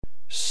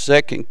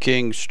2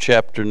 Kings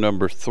chapter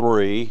number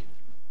 3.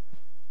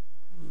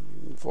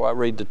 Before I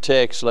read the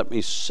text, let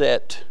me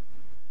set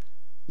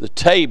the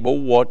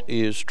table, what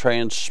is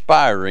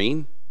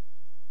transpiring.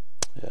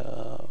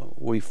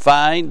 We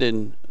find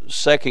in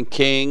 2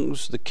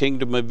 Kings the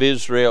kingdom of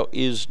Israel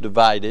is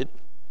divided.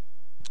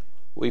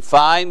 We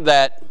find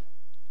that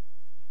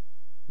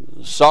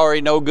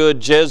no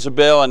good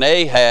Jezebel and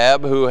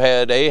Ahab, who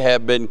had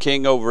Ahab been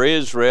king over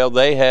Israel,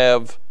 they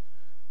have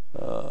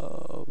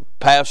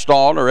passed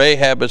on, or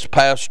Ahab has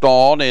passed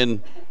on,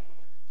 and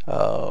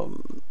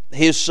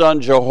his son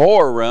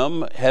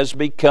Jehoram has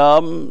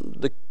become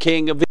the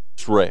king of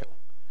Israel.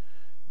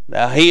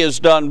 Now, he has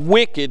done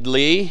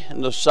wickedly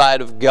in the sight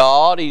of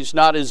God. He's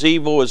not as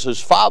evil as his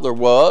father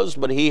was,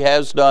 but he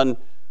has done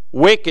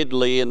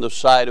wickedly in the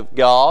sight of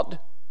God.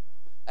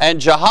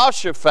 And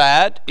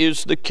Jehoshaphat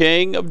is the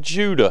king of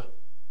Judah.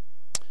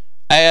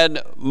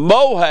 And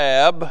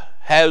Moab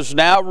has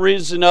now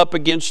risen up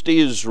against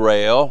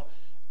Israel,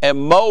 and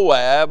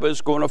Moab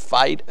is going to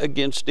fight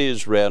against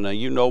Israel. Now,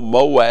 you know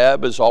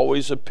Moab is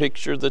always a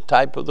picture, the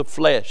type of the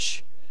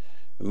flesh.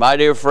 My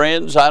dear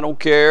friends, I don't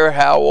care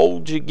how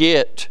old you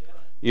get,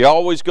 you're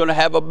always going to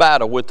have a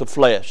battle with the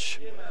flesh.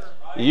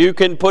 You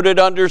can put it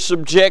under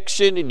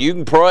subjection, and you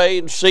can pray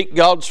and seek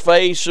God's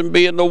face and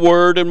be in the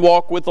Word and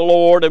walk with the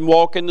Lord and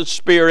walk in the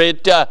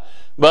Spirit.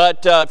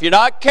 But if you're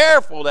not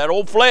careful, that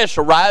old flesh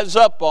will rise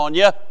up on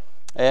you.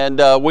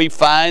 And we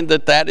find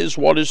that that is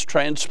what is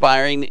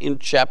transpiring in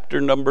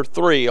chapter number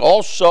 3.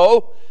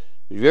 Also,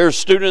 if you're a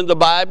student of the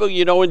Bible,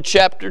 you know in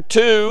chapter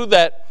 2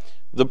 that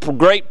the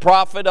great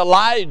prophet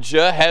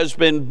Elijah has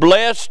been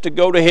blessed to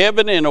go to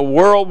heaven in a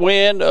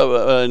whirlwind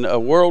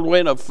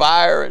of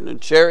fire and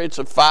chariots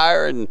of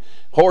fire and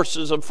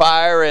horses of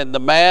fire. And the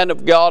man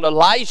of God,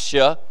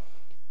 Elisha,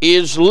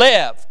 is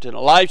left. And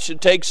Elisha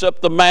takes up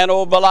the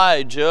mantle of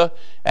Elijah,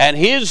 and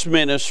his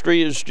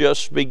ministry is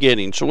just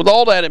beginning. So with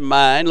all that in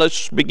mind,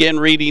 let's begin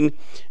reading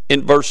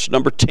in verse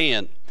number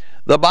 10.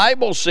 The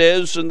Bible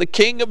says, "And the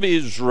king of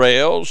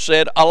Israel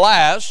said,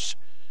 Alas,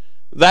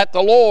 that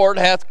the Lord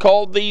hath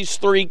called these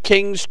 3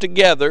 kings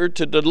together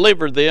to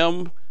deliver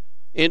them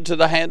into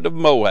the hand of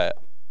Moab.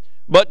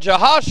 But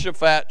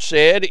Jehoshaphat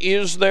said,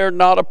 Is there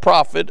not a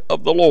prophet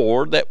of the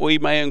Lord, that we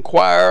may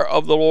inquire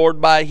of the Lord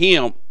by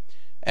him?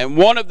 And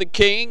one of the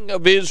king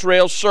of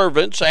Israel's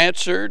servants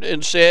answered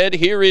and said,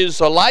 Here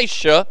is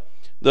Elisha,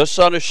 the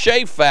son of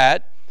Shaphat,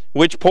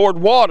 which poured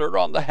water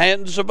on the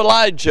hands of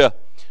Elijah.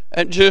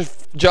 And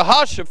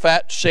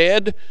Jehoshaphat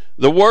said,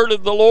 The word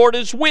of the Lord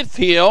is with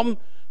him.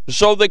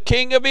 So the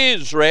king of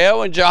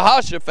Israel and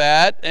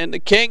Jehoshaphat and the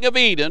king of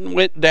Edom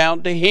went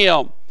down to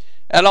him.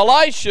 And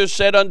Elisha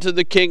said unto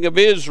the king of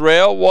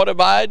Israel, What have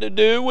I to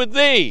do with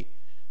thee?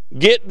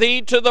 Get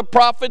thee to the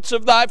prophets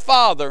of thy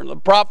father and the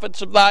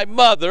prophets of thy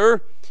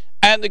mother.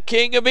 And the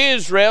king of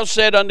Israel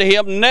said unto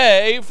him,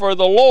 Nay, for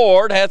the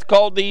Lord hath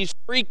called these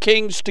 3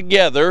 kings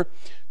together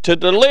to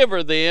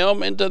deliver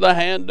them into the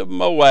hand of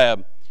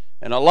Moab.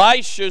 And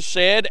Elisha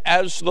said,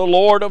 As the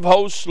Lord of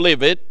hosts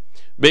liveth,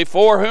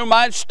 before whom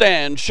I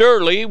stand,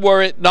 surely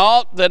were it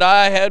not that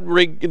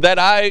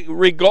I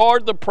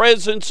regard the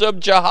presence of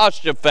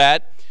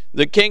Jehoshaphat,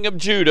 the king of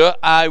Judah,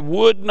 I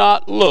would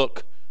not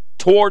look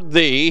toward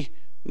thee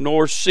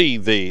nor see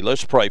thee."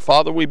 Let's pray.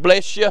 Father, we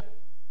bless you.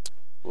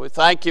 We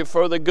thank you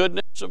for the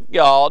goodness of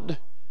God.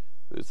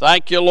 We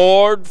thank you,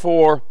 Lord,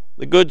 for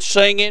the good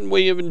singing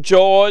we have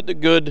enjoyed, the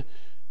good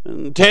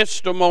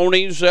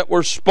testimonies that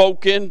were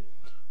spoken.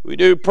 We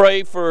do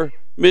pray for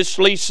Miss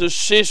Lisa's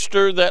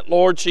sister, that,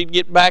 Lord, she'd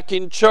get back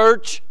in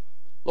church.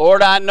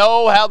 Lord, I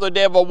know how the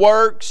devil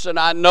works, and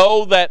I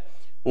know that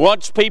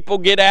once people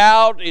get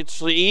out,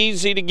 it's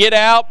easy to get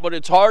out, but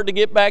it's hard to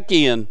get back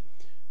in.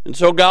 And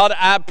so, God,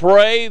 I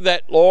pray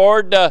that,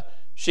 Lord,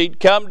 she'd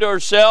come to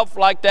herself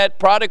like that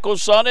prodigal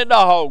son in the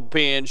hog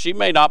pen. She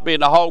may not be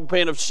in the hog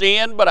pen of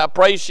sin, but I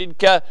pray she'd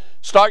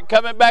start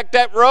coming back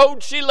that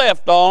road she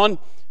left on,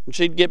 and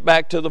she'd get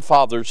back to the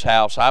Father's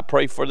house. I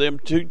pray for them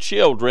 2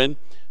 children.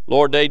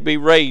 Lord, they'd be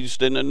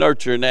raised in the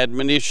nurture and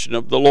admonition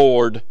of the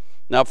Lord.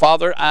 Now,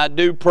 Father, I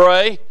do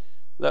pray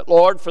that,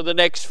 Lord, for the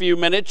next few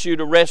minutes,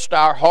 you'd arrest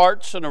our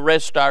hearts and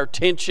arrest our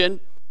attention.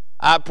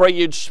 I pray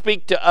you'd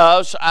speak to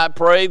us. I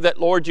pray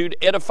that, Lord, you'd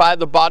edify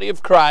the body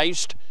of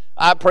Christ.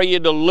 I pray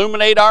you'd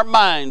illuminate our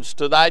minds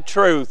to thy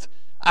truth.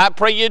 I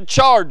pray you'd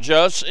charge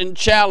us and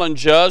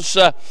challenge us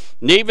and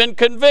even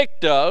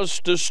convict us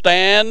to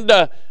stand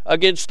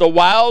against the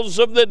wiles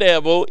of the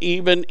devil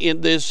even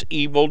in this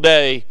evil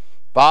day.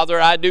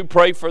 Father, I do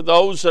pray for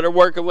those that are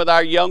working with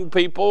our young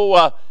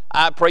people.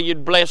 I pray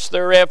you'd bless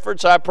their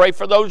efforts. I pray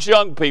for those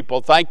young people.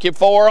 Thank you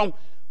for them.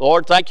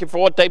 Lord, thank you for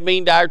what they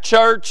mean to our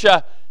church.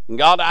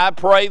 God, I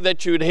pray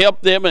that you'd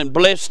help them and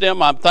bless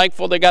them. I'm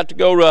thankful they got to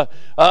go to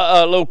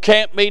a little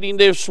camp meeting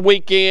this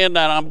weekend,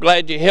 and I'm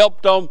glad you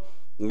helped them.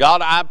 And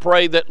God, I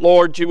pray that,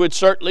 Lord, you would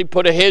certainly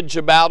put a hedge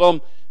about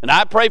them. And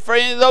I pray for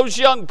any of those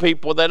young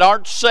people that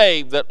aren't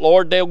saved, that,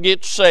 Lord, they'll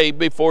get saved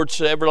before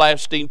it's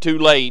everlasting too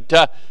late.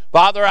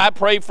 Father, I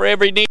pray for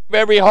every need of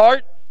every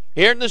heart.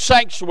 here in the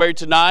sanctuary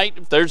tonight.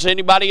 If there's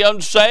anybody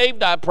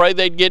unsaved, I pray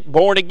they'd get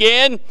born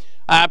again.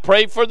 I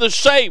pray for the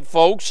saved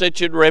folks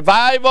that you'd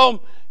revive them.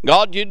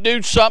 God, you'd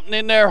do something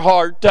in their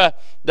heart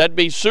that'd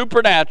be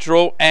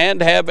supernatural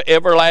and have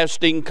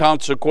everlasting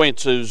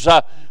consequences.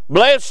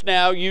 Bless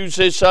now, use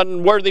this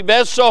unworthy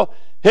vessel.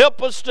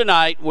 Help us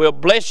tonight. We'll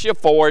bless you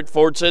for it,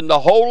 for it's in the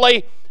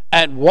holy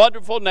and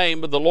wonderful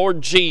name of the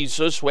Lord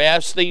Jesus we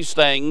ask these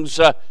things.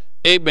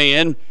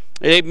 Amen.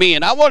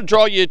 Amen. I want to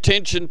draw your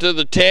attention to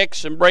the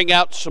text and bring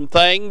out some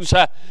things.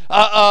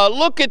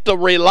 Look at the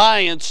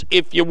reliance,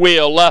 if you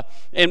will,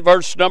 in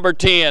verse number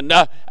 10.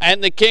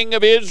 And the king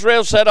of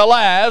Israel said,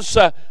 Alas,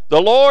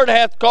 the Lord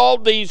hath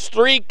called these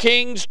three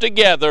kings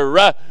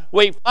together.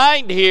 We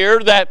find here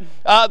that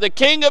the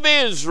king of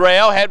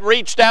Israel had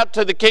reached out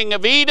to the king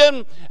of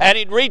Edom, and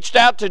he'd reached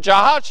out to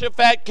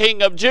Jehoshaphat,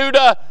 king of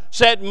Judah,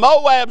 said,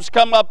 Moab's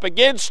come up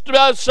against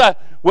us.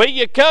 Will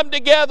you come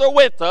together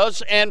with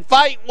us and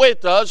fight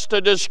with us to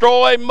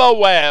destroy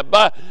Moab?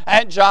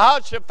 And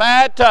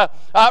Jehoshaphat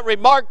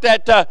remarked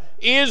that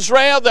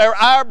Israel, they're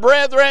our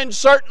brethren,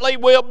 certainly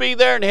will be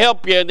there and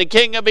help you. And the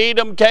king of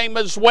Edom came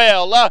as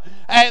well.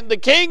 And the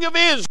king of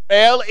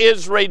Israel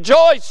is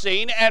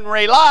rejoicing and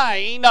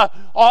relying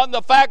on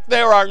the fact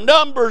there are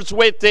numbers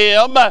with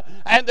him,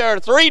 and there are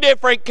three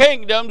different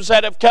kingdoms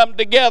that have come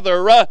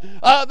together.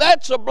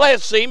 That's a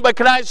blessing, but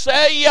can I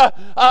say,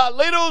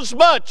 little's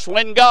much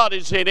when God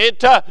is in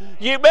it.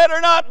 You better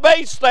not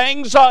base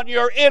things on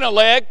your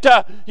intellect.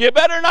 You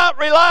better not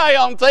rely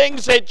on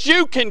things that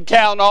you can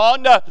count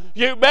on.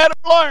 You better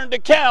learn to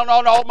count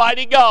on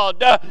Almighty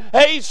God.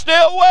 He's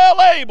still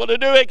well able to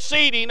do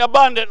exceeding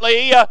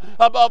abundantly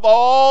above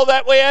all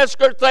that we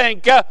ask or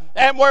think.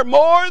 And we're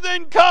more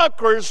than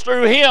conquerors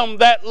through Him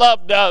that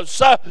loved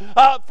us.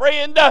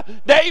 Friend,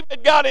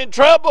 David got in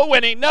trouble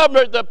when he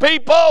numbered the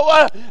people,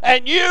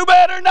 and you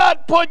better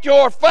not put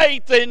your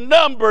faith in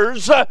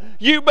numbers.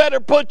 You better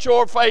put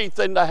your faith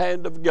in the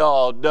hand of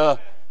God.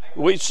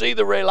 We see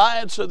the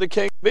reliance of the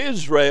king of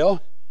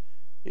Israel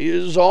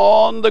is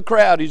on the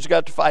crowd he's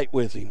got to fight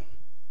with him.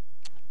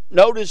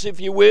 Notice, if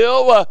you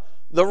will,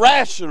 the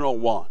rational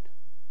one.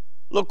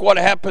 Look what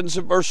happens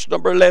in verse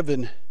number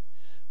 11.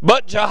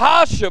 But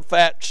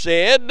Jehoshaphat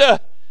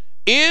said,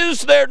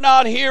 Is there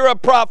not here a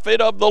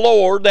prophet of the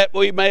Lord, that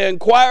we may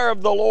inquire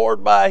of the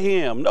Lord by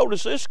him?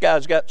 Notice this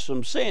guy's got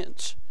some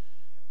sense.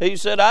 He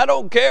said, I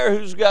don't care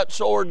who's got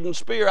sword and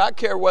spear. I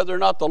care whether or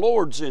not the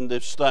Lord's in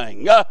this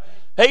thing.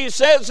 He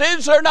says,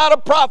 is there not a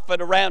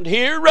prophet around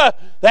here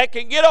that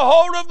can get a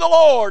hold of the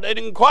Lord and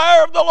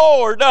inquire of the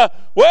Lord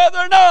whether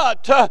or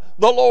not the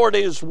Lord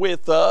is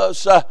with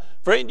us?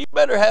 Friend, you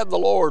better have the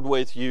Lord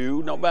with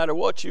you no matter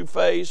what you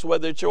face,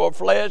 whether it's your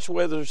flesh,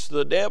 whether it's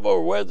the devil,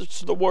 or whether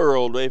it's the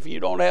world. If you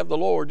don't have the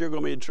Lord, you're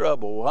going to be in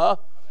trouble, huh?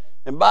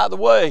 And by the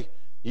way,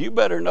 you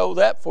better know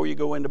that before you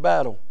go into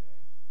battle.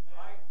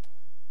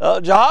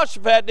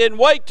 Jehoshaphat didn't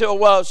wait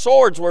till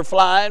swords were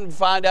flying to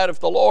find out if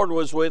the Lord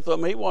was with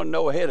them. He wanted to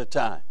know ahead of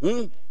time.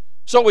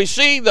 So we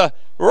see the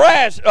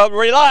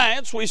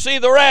reliance. We see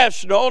the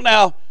rational.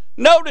 Now,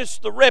 notice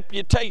the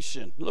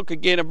reputation. Look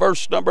again at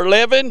verse number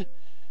 11.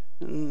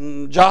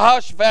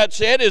 Jehoshaphat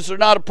said, Is there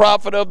not a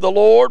prophet of the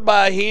Lord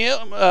by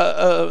him,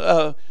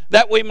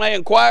 that we may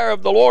inquire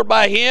of the Lord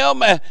by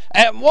him?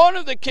 And one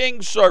of the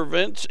king's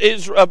servants,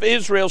 of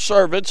Israel's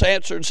servants,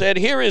 answered and said,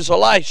 Here is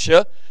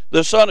Elisha,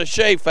 the son of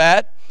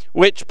Shaphat,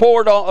 which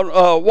poured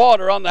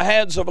water on the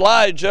hands of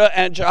Elijah.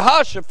 And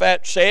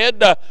Jehoshaphat said,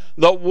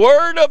 The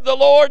word of the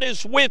Lord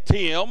is with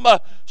him.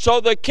 So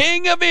the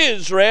king of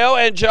Israel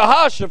and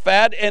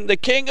Jehoshaphat and the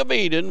king of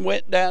Edom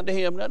went down to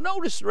him. Now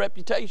notice the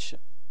reputation.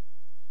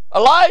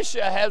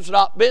 Elisha has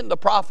not been the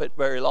prophet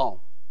very long.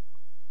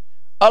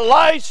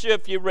 Elisha,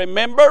 if you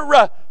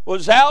remember,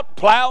 was out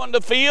plowing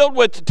the field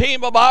with the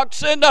team of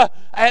oxen,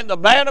 and the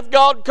man of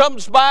God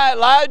comes by.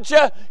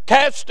 Elijah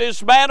cast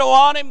his mantle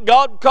on him.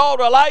 God called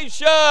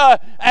Elisha,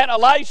 and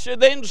Elisha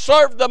then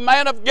served the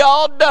man of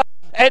God.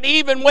 And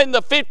even when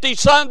the 50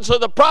 sons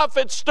of the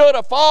prophet stood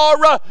afar,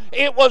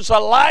 it was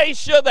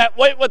Elisha that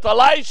went with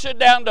Elisha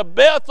down to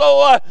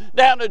Bethel,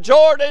 down to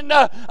Jordan.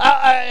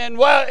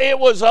 It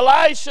was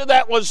Elisha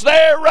that was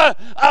there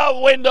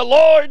when the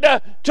Lord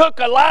took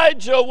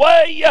Elijah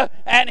away.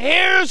 And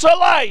here's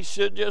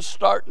Elisha just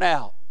starting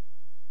out.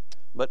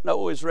 But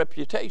know his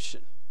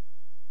reputation.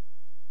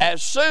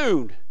 As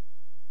soon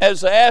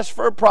as they asked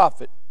for a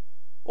prophet,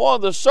 one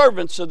of the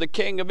servants of the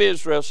king of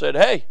Israel said,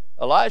 Hey,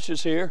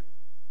 Elisha's here.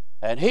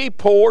 And he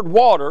poured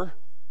water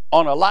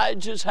on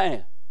Elijah's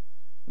hand.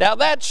 Now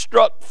that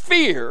struck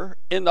fear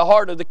in the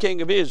heart of the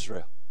king of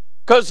Israel,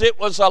 because it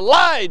was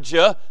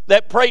Elijah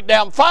that prayed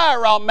down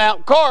fire on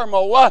Mount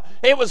Carmel.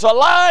 It was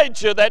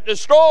Elijah that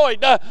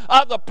destroyed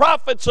the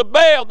prophets of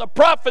Baal, the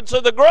prophets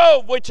of the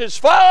grove, which his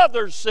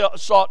father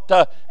sought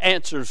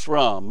answers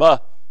from.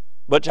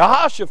 But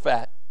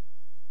Jehoshaphat,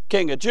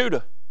 king of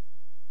Judah,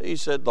 he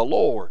said, the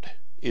Lord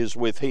is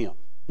with him.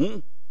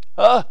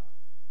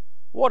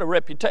 What a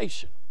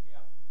reputation.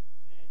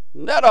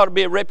 That ought to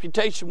be a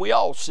reputation we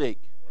all seek.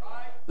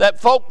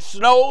 That folks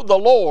know the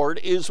Lord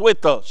is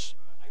with us.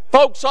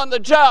 Folks on the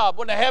job,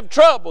 when they have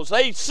troubles,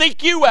 they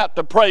seek you out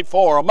to pray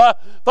for them.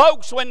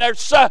 Folks, when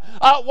there's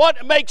want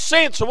to make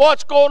sense of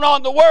what's going on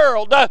in the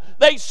world,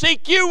 they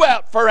seek you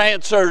out for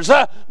answers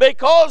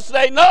because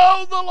they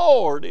know the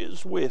Lord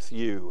is with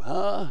you.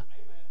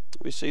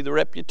 We see the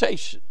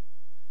reputation.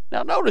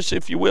 Now notice,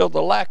 if you will,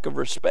 the lack of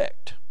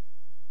respect.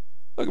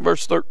 Look at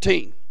verse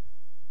 13.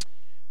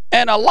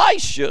 And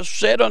Elisha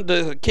said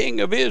unto the king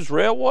of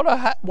Israel, what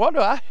do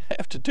I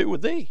have to do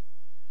with thee?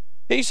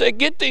 He said,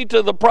 get thee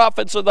to the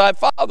prophets of thy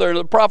father, and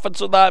the prophets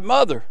of thy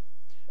mother.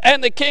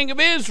 And the king of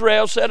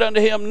Israel said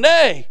unto him,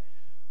 Nay,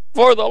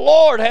 for the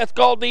Lord hath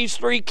called these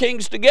 3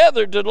 kings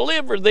together to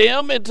deliver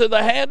them into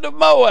the hand of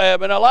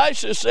Moab. And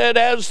Elisha said,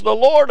 As the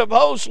Lord of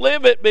hosts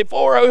liveth,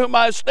 before whom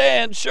I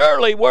stand,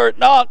 surely were it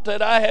not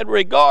that I had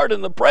regard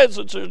in the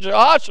presence of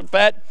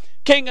Jehoshaphat,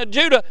 king of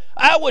Judah,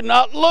 I would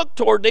not look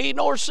toward thee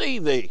nor see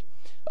thee.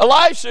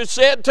 Elisha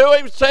said to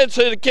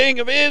the king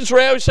of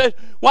Israel, he said,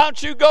 why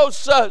don't you go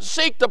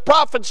seek the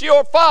prophets of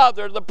your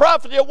father, the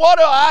prophets? What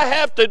do I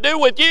have to do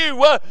with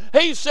you?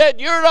 He said,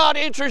 you're not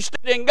interested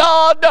in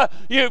God.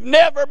 You've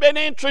never been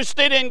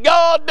interested in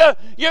God.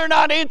 You're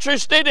not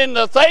interested in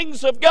the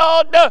things of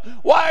God.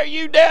 Why are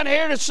you down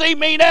here to see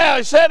me now?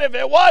 He said, if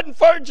it wasn't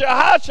for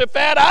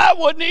Jehoshaphat, I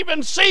wouldn't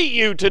even see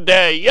you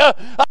today.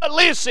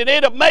 Listen,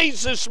 it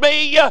amazes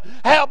me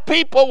how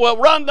people will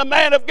run the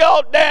man of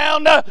God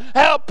down,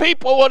 how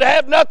people would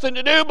have nothing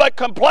to do but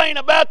complain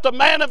about the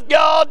man of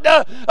God.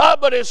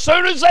 But as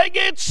soon as they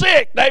get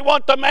sick, they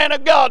want the man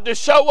of God to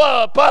show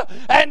up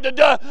and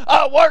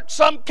to work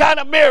some kind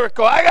of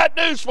miracle. I got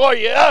news for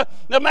you.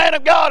 The man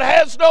of God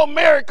has no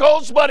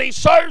miracles, but he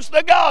serves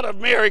the God of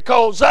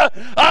miracles.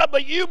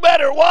 But you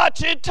better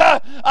watch it.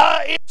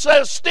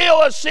 It's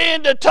still a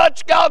sin to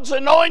touch God's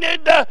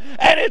anointed,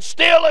 and it's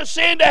still a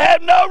sin to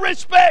have no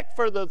respect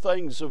for the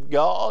things of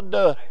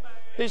God.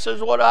 He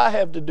says, what do I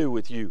have to do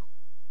with you?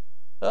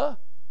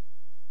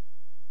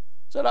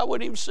 Said I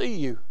wouldn't even see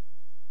you.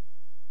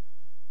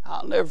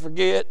 I'll never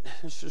forget,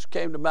 this just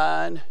came to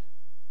mind.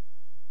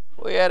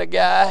 We had a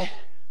guy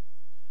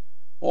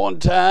one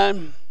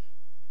time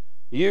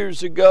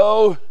years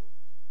ago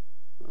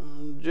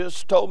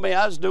just told me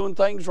I was doing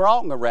things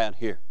wrong around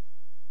here.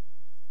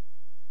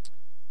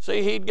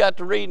 See, he'd got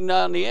to reading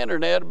on the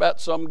internet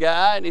about some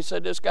guy, and he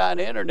said, this guy on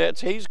the internet,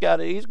 he's got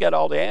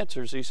all the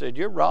answers. He said,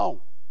 you're wrong.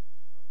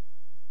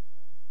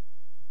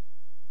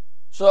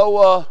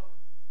 So,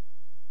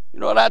 you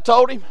know what I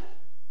told him?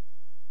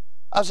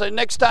 I said,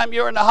 next time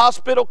you're in the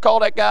hospital,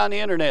 call that guy on the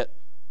internet.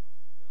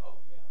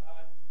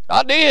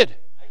 I did.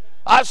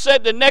 I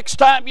said, the next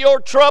time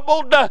you're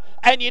troubled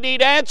and you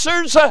need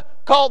answers,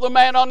 call the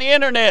man on the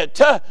internet.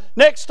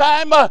 Next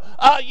time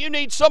you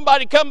need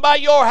somebody to come by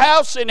your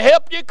house and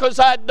help you, because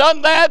I'd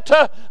done that,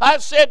 I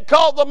said,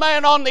 call the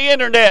man on the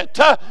internet.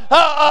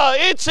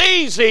 It's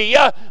easy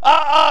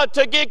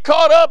to get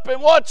caught up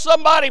in what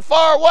somebody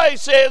far away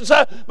says,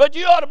 but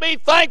you ought to be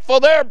thankful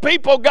there are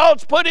people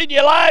God's put in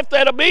your life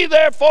that'll be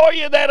there for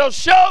you, that'll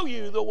show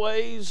you the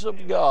ways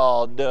of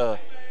God.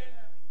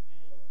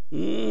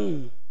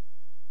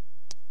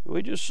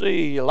 We just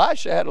see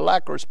Elisha had a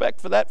lack of respect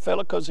for that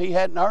fellow because he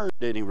hadn't earned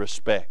any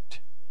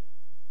respect.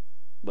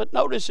 But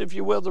notice, if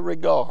you will, the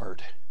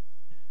regard.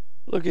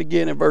 Look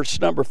again in verse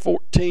number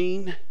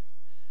 14.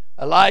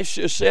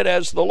 Elisha said,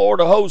 As the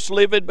Lord of hosts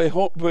liveth,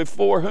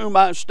 before whom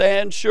I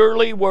stand,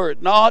 surely were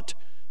it not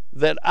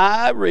that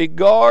I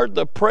regard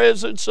the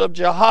presence of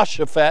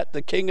Jehoshaphat,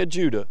 the king of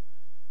Judah,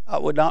 I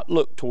would not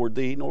look toward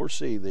thee nor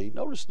see thee.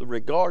 Notice the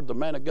regard the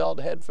man of God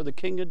had for the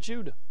king of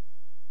Judah.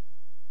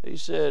 He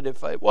said,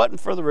 if it wasn't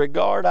for the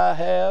regard I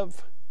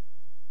have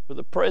for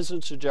the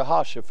presence of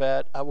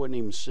Jehoshaphat, I wouldn't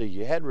even see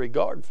you. He had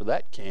regard for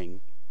that king,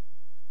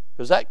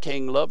 because that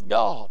king loved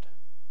God.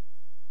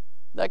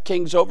 That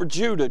king's over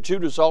Judah.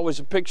 Judah's always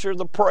a picture of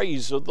the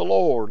praise of the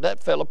Lord.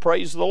 That fellow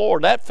praised the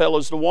Lord. That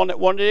fellow's the one that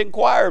wanted to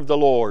inquire of the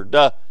Lord.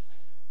 And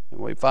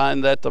we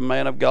find that the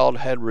man of God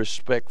had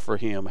respect for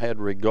him, had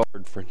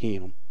regard for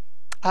him.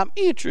 I'm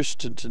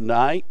interested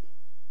tonight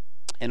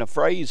in a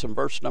phrase in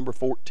verse number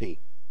 14.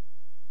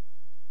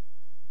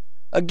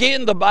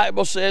 Again, the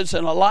Bible says,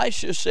 and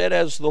Elisha said,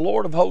 As the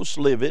Lord of hosts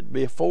liveth,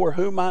 before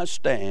whom I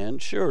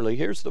stand, surely,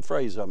 here's the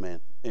phrase I'm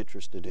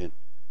interested in,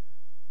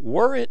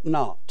 were it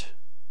not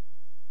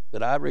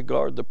that I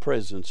regard the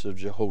presence of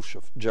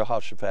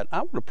Jehoshaphat. I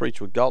want to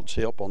preach with God's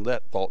help on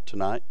that thought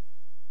tonight.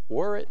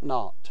 Were it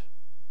not.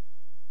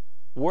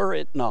 Were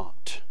it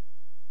not.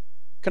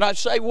 Can I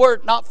say, were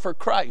it not for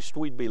Christ,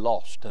 we'd be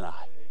lost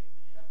tonight.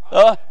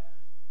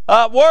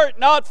 Were it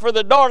not for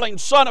the darling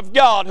Son of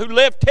God who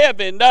left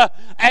heaven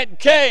and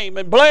came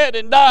and bled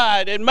and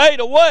died and made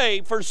a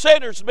way for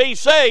sinners to be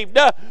saved,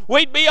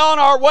 we'd be on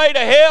our way to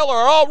hell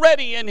or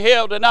already in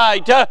hell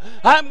tonight.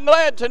 I'm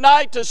glad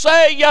tonight to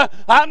say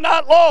I'm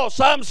not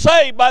lost. I'm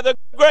saved by the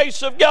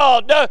grace of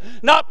God,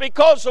 not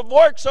because of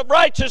works of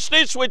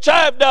righteousness which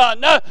I have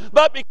done,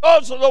 but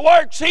because of the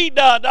works He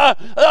done,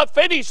 the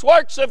finished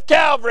works of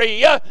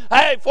Calvary.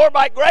 Hey, for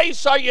by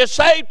grace are you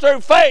saved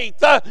through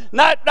faith,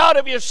 not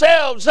of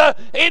yourselves.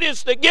 It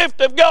is the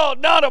gift of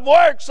God, not of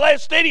works,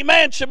 lest any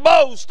man should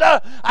boast.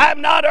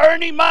 I'm not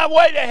earning my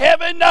way to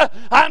heaven.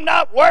 I'm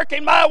not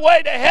working my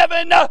way to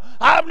heaven.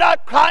 I'm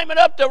not climbing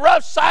up the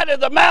rough side of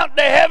the mountain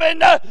to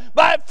heaven.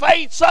 By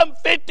faith, some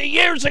 50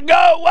 years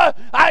ago,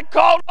 I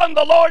called on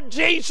the Lord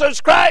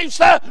Jesus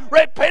Christ,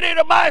 repented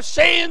of my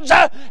sins,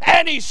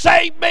 and He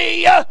saved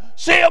me,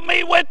 sealed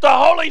me with the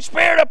Holy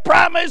Spirit of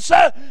promise.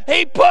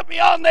 He put me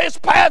on this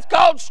path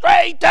called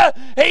straight.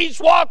 He's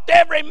walked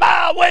every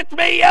mile with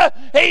me.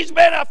 He's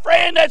been a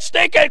friend that's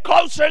sticking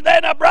closer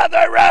than a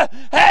brother.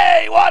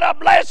 Hey, what a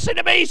blessing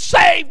to be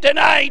saved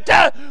tonight.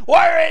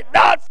 Were it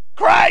not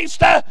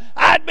Christ,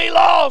 I'd be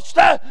lost,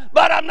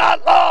 but I'm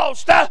not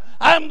lost.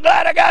 I'm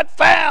glad I got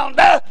found.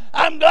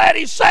 I'm glad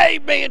He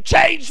saved me and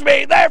changed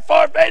me.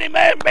 Therefore, if any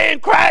man be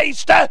in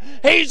Christ,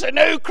 he's a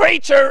new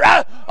creature.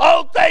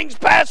 Old things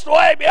passed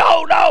away.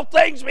 Behold, all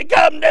things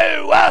become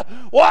new.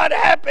 What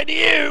happened to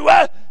you?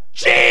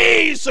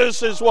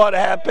 Jesus is what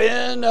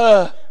happened.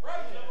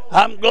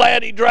 I'm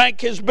glad He drank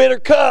His bitter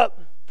cup.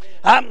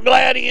 I'm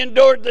glad He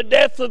endured the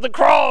death of the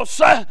cross,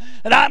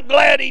 and I'm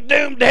glad He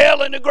doomed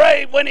hell and the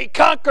grave when He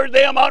conquered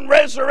them on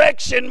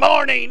resurrection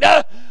morning.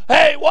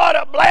 Hey, what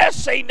a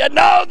blessing to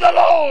know the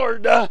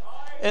Lord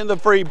and the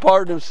free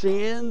pardon of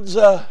sins.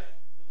 I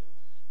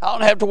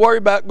don't have to worry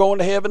about going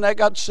to heaven. That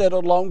got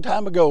settled a long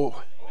time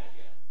ago.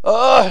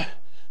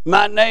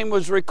 My name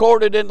was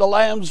recorded in the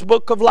Lamb's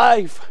Book of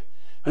Life,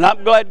 and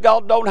I'm glad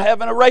God don't have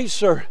an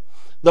eraser.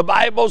 The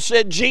Bible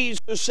said, Jesus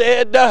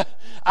said that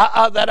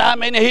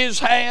I'm in His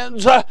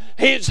hands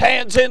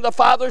in the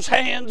Father's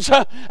hands,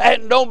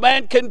 and no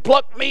man can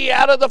pluck me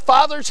out of the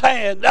Father's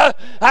hand.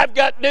 I've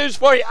got news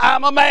for you.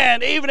 I'm a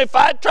man. Even if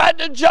I tried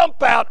to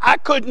jump out, I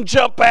couldn't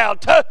jump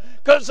out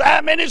because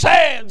I'm in His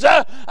hands.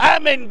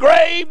 I'm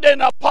engraved in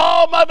the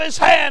palm of His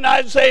hand,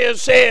 Isaiah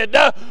said.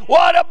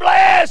 What a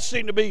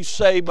blessing to be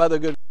saved by the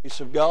good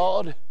grace of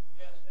God.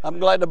 I'm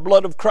glad the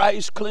blood of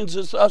Christ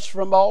cleanses us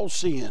from all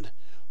sin.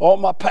 All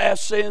my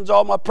past sins,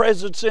 all my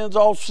present sins,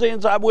 all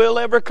sins I will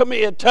ever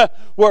commit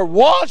were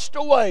washed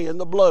away in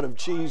the blood of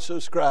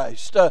Jesus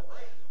Christ.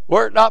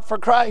 Were it not for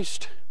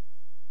Christ,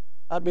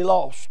 I'd be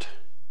lost.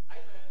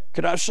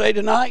 Can I say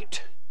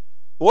tonight,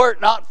 were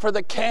it not for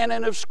the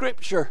canon of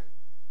Scripture,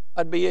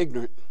 I'd be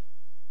ignorant.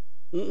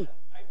 You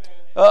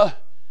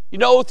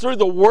know, through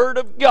the Word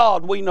of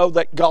God, we know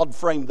that God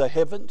framed the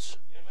heavens.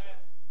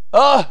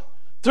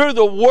 Through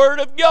the Word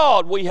of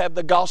God, we have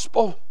the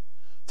gospel.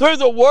 Through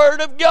the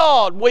Word of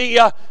God, we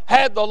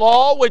had the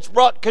law which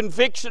brought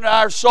conviction to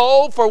our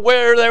soul. For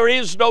where there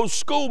is no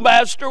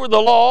schoolmaster with the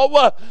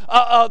law,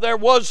 there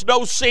was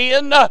no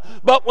sin.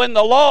 But when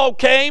the law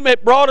came,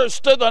 it brought us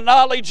to the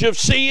knowledge of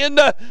sin.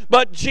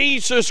 But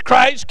Jesus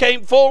Christ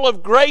came full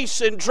of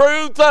grace and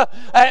truth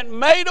and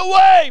made a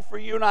way for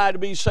you and I to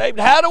be saved.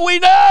 How do we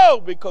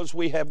know? Because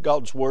we have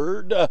God's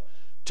Word.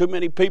 Too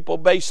many people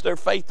base their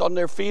faith on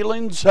their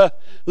feelings.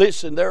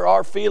 Listen, there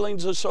are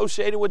feelings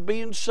associated with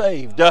being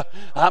saved.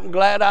 I'm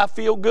glad I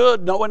feel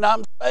good knowing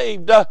I'm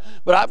saved.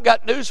 But I've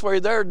got news for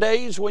you. There are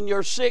days when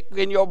you're sick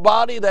in your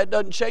body. That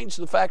doesn't change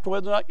the fact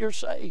whether or not you're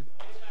saved.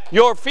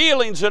 Your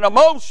feelings and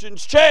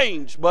emotions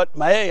change. But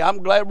hey,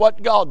 I'm glad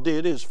what God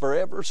did is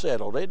forever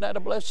settled. Isn't that a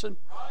blessing?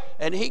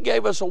 And He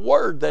gave us a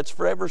word that's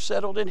forever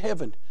settled in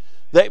heaven.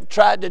 They've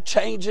tried to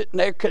change it, and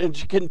they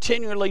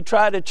continually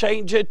try to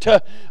change it.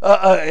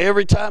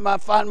 Every time I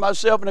find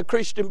myself in a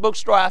Christian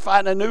bookstore, I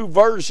find a new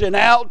version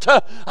out.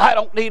 I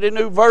don't need a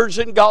new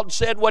version. God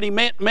said what He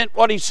meant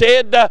what He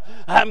said.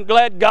 I'm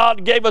glad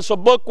God gave us a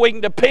book we can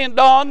depend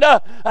on.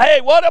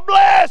 Hey, what a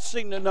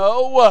blessing to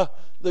know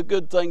the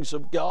good things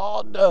of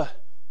God.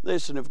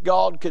 Listen, if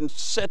God can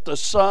set the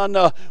sun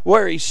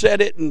where He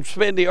set it and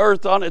spin the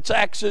earth on its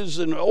axis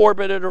and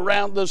orbit it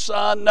around the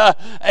sun,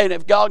 and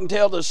if God can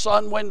tell the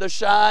sun when to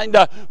shine,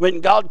 when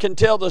God can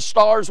tell the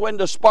stars when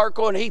to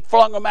sparkle, and He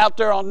flung them out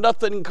there on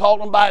nothing and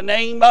called them by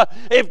name,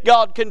 if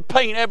God can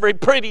paint every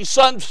pretty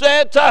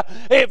sunset,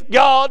 if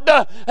God,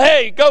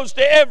 goes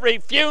to every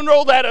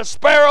funeral that a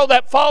sparrow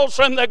that falls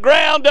from the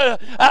ground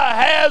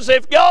has,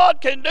 if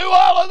God can do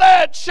all of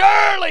that,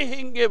 surely He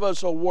can give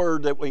us a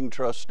word that we can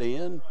trust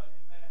in.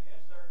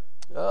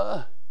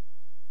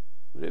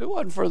 If it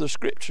wasn't for the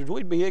Scriptures,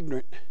 we'd be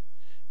ignorant.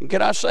 And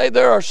can I say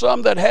there are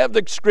some that have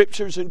the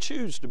Scriptures and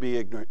choose to be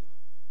ignorant?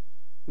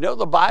 You know,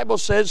 the Bible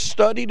says,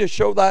 study to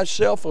show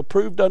thyself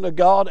approved unto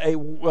God, a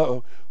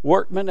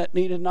workman that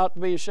needed not to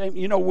be ashamed.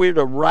 You know, we're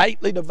to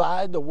rightly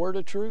divide the word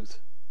of truth.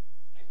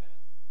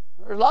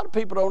 There's a lot of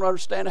people don't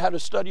understand how to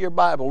study your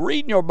Bible.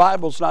 Reading your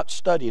Bible is not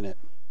studying it.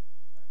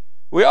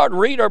 We are to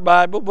read our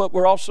Bible, but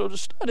we're also to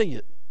study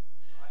it.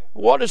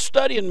 What does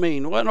studying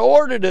mean? Well, in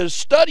order to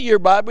study your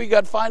Bible, you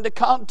got to find the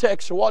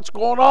context of what's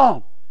going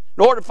on.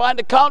 In order to find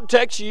the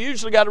context, you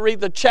usually got to read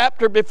the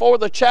chapter before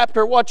the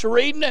chapter what you're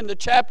reading and the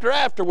chapter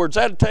afterwards.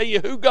 That'll tell you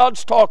who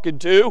God's talking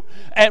to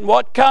and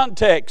what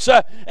context.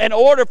 In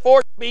order for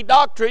it to be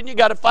doctrine, you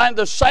got to find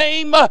the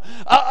same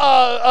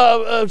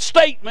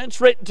statements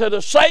written to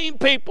the same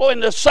people in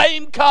the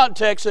same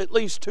context at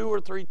least 2 or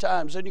 3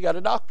 times. Then you got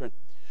a doctrine.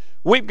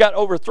 We've got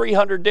over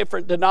 300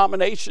 different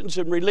denominations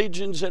and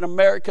religions in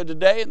America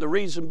today, and the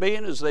reason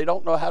being is they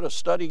don't know how to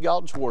study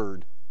God's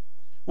Word.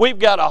 We've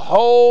got a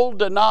whole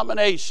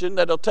denomination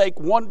that'll take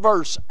one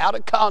verse out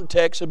of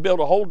context and build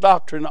a whole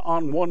doctrine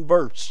on one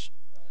verse.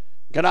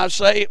 Can I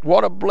say,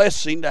 what a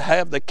blessing to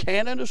have the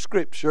canon of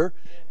Scripture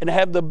and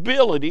have the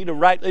ability to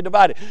rightly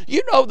divide it.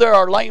 You know there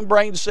are lame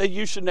brains that say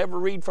you should never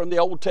read from the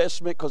Old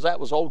Testament because that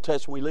was Old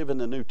Testament. We live in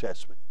the New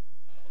Testament.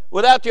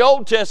 Without the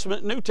Old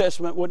Testament, New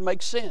Testament wouldn't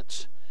make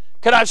sense.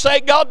 Can I say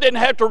God didn't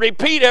have to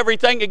repeat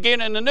everything again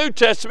in the New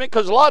Testament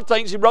because a lot of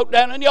things He wrote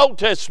down in the Old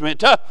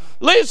Testament.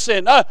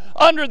 Listen,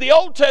 under the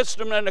Old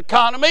Testament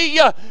economy,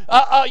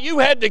 you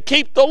had to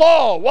keep the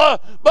law,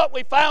 but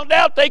we found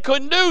out they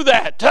couldn't do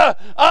that.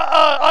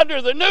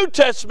 Under the New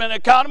Testament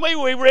economy,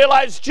 we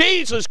realized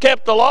Jesus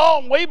kept the law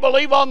and we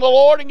believe on the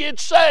Lord and get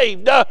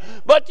saved.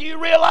 But do you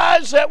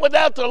realize that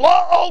without the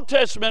Old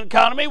Testament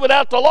economy,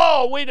 without the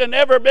law, we'd have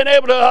never been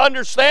able to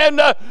understand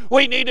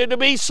we needed to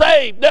be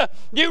saved.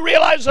 Do you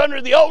realize under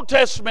the Old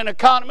Testament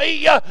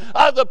economy,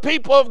 the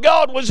people of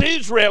God was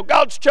Israel,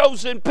 God's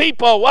chosen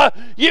people.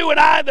 You and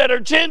I that are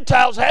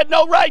Gentiles had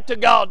no right to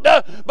God.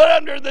 But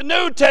under the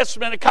New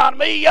Testament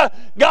economy,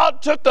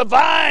 God took the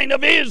vine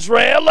of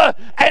Israel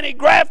and He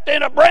grafted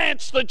in a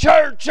branch, the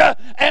church,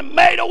 and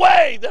made a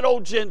way that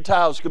old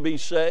Gentiles could be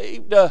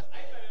saved.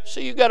 So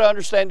you got to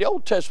understand the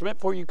Old Testament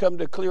before you come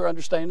to a clear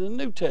understanding of the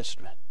New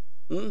Testament.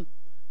 And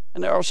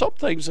there are some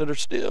things that are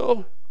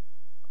still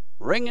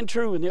ringing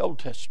true in the Old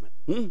Testament.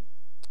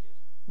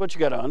 But you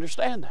got to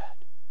understand that.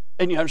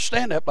 And you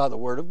understand that by the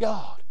Word of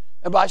God.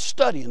 And by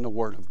studying the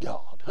Word of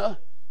God.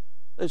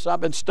 Listen,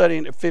 I've been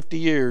studying it 50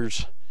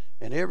 years.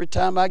 And every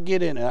time I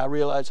get in it, I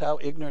realize how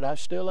ignorant I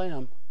still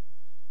am.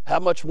 How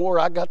much more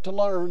I got to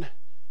learn.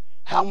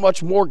 How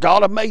much more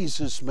God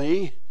amazes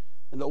me.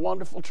 And the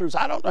wonderful truths.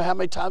 I don't know how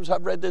many times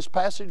I've read this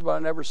passage, but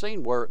I've never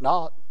seen were it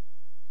not.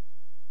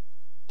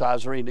 I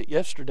was reading it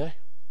yesterday.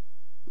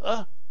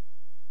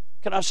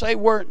 Can I say,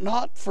 were it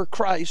not for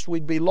Christ,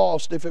 we'd be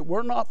lost. If it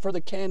were not for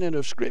the canon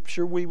of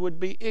Scripture, we would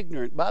be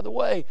ignorant. By the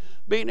way,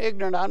 being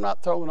ignorant, I'm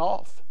not throwing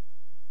off.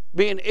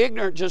 Being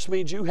ignorant just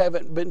means you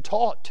haven't been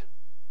taught.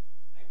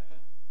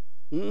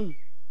 And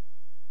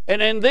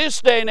in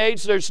this day and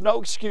age, there's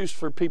no excuse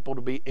for people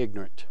to be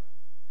ignorant.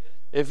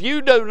 If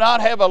you do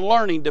not have a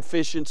learning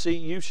deficiency,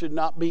 you should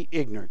not be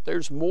ignorant.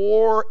 There's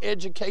more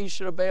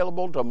education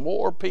available to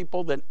more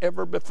people than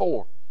ever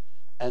before.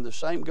 And the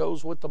same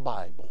goes with the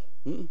Bible.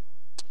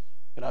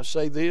 Can I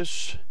say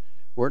this?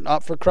 Were it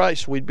not for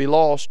Christ, we'd be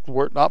lost.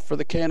 Were it not for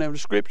the canon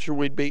of Scripture,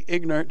 we'd be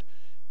ignorant.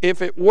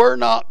 If it were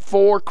not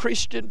for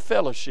Christian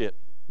fellowship,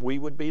 we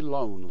would be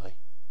lonely.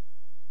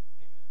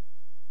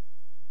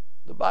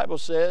 The Bible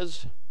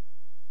says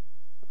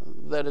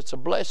that it's a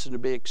blessing to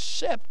be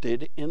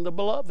accepted in the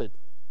beloved.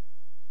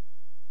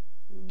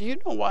 Do you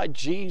know why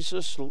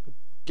Jesus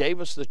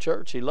gave us the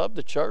church? He loved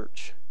the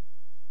church.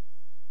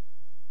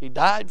 He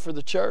died for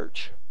the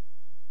church.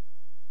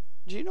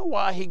 Do you know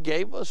why He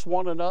gave us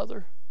one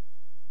another?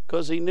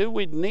 Because He knew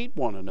we'd need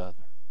one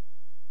another.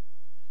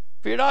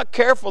 If you're not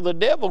careful, the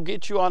devil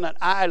gets you on an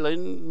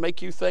island,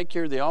 make you think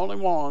you're the only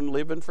one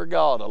living for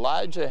God.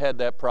 Elijah had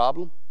that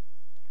problem.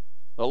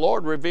 The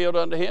Lord revealed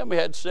unto him he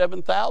had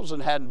 7,000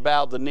 hadn't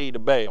bowed the knee to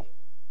Baal.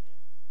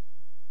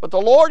 But the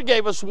Lord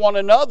gave us one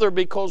another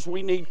because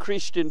we need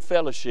Christian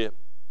fellowship.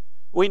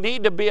 We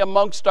need to be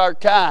amongst our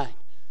kind.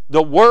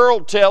 The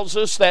world tells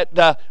us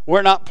that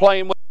we're not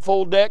playing with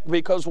full deck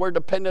because we're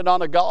dependent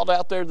on a God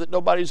out there that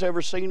nobody's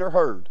ever seen or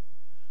heard.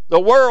 The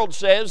world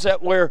says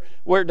that we're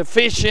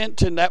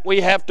deficient and that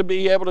we have to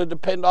be able to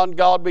depend on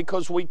God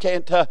because we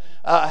can't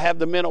have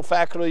the mental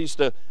faculties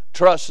to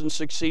trust and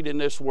succeed in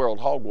this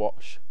world.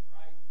 Hogwash.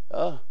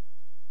 And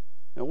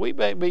we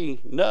may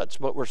be nuts,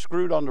 but we're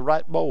screwed on the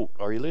right bolt.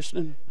 Are you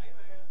listening?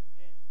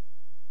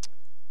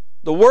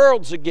 The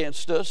world's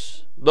against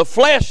us. The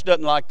flesh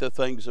doesn't like the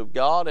things of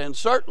God, and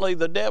certainly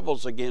the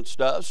devil's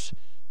against us.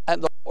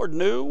 And the Lord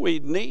knew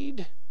we'd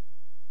need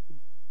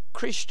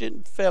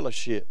Christian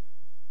fellowship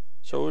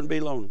so we wouldn't be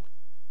lonely.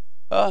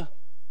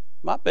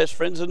 My best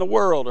friends in the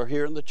world are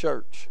here in the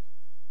church.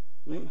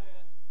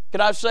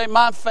 Can I say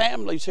my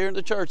family's here in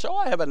the church? Oh,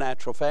 I have a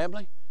natural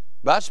family,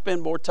 but I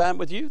spend more time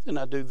with you than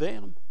I do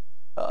them.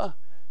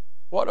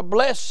 What a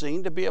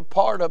blessing to be a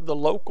part of the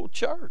local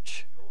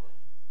church.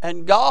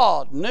 And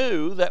God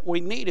knew that we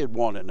needed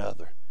one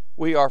another.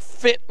 We are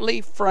fitly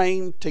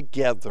framed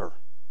together.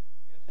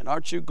 And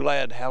aren't you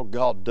glad how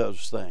God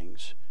does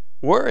things?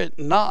 Were it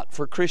not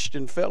for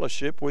Christian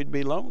fellowship, we'd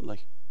be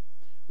lonely.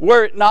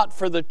 Were it not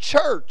for the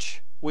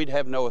church, we'd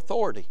have no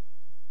authority.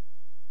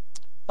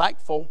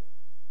 Thankful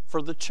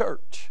for the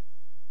church.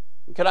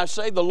 Can I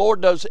say the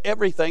Lord does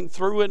everything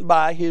through and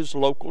by His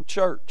local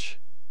church?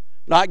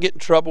 Now, I get in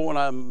trouble when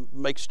I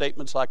make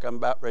statements like I'm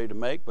about ready to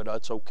make, but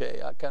that's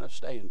okay. I kind of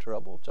stay in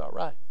trouble. It's all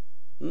right.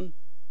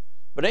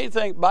 But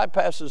anything that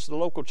bypasses the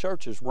local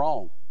church is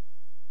wrong.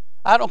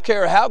 I don't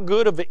care how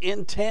good of an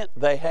intent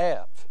they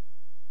have.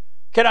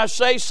 Can I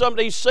say some of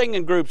these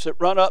singing groups that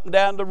run up and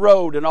down the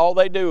road and all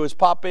they do is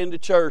pop into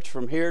church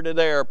from here to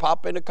there,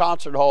 pop into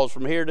concert halls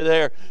from here to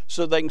there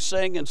so they can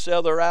sing and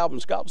sell their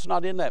albums? God's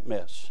not in that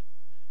mess.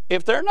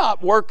 If they're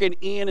not working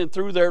in and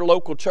through their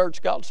local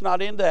church, God's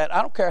not in that.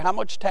 I don't care how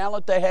much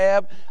talent they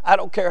have. I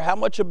don't care how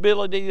much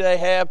ability they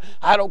have.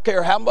 I don't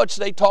care how much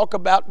they talk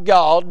about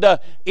God.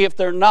 If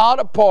they're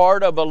not a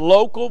part of a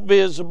local,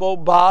 visible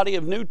body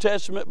of New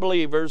Testament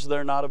believers,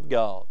 they're not of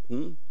God.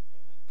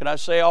 Can I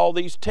say all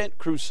these tent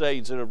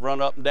crusades that have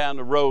run up and down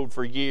the road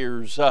for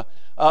years,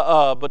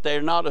 but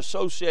they're not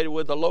associated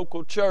with the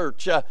local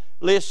church?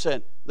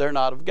 Listen, they're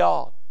not of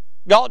God.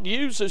 God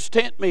uses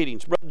tent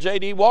meetings. Brother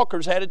J.D.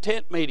 Walker's had a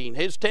tent meeting.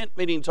 His tent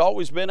meeting's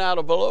always been out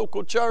of a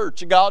local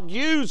church. God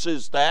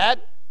uses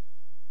that.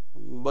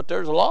 But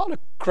there's a lot of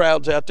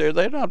crowds out there,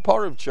 they're not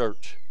part of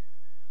church.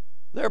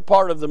 They're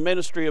part of the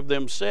ministry of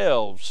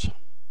themselves.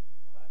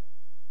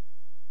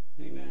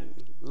 Amen.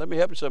 Let me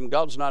help you something.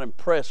 God's not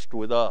impressed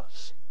with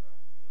us.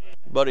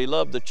 But He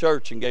loved the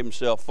church and gave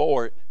Himself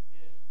for it.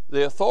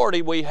 The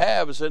authority we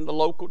have is in the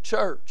local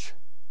church.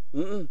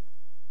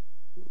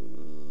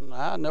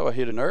 I know I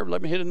hit a nerve.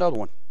 Let me hit another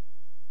one.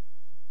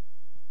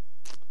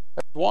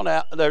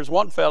 There's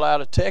one fella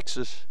out of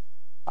Texas.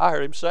 I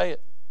heard him say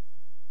it.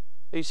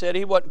 He said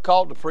he wasn't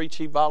called to preach.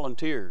 He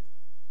volunteered.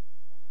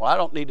 Well, I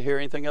don't need to hear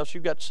anything else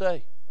you've got to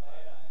say.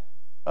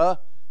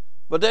 But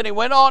then he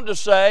went on to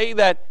say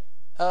that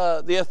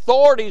the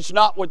authority's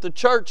not with the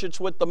church. It's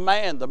with the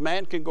man. The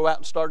man can go out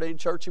and start any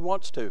church he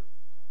wants to.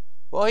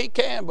 Well, he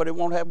can, but it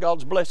won't have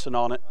God's blessing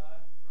on it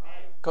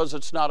because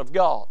it's not of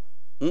God.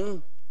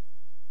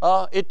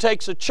 It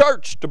takes a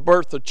church to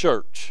birth a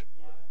church.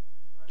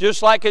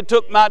 Just like it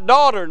took my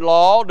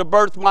daughter-in-law to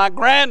birth my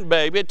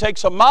grandbaby. It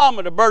takes a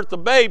mama to birth a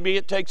baby.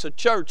 It takes a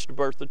church to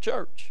birth a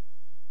church.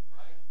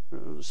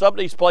 Some of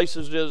these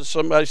places,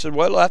 somebody said,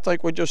 well, I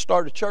think we just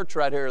start a church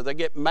right here. They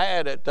get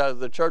mad at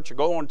the church they're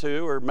going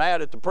to or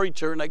mad at the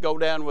preacher, and they go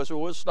down and say,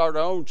 we'll start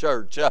our own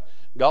church.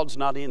 God's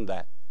not in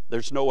that.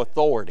 There's no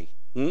authority.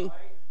 Can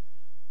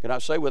I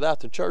say without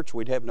the church,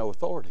 we'd have no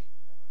authority?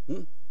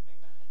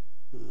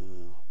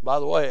 By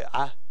the way,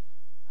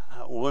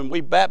 when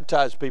we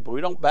baptize people,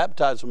 we don't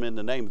baptize them in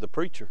the name of the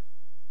preacher.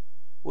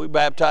 We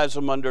baptize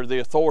them under the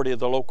authority of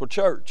the local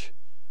church.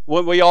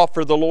 When we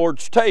offer the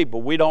Lord's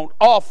table, we don't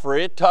offer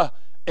it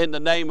in the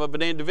name of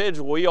an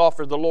individual. We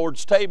offer the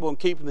Lord's table and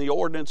keeping the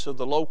ordinance of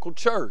the local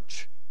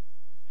church.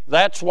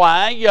 That's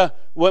why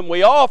when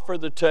we offer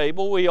the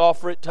table, we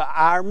offer it to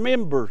our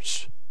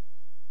members,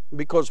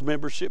 because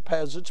membership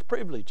has its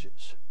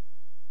privileges.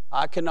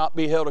 I cannot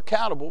be held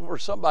accountable for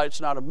somebody that's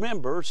not a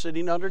member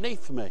sitting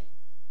underneath me.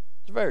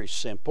 It's very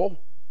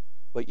simple.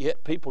 But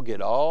yet people get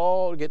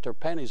their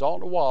panties all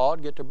in the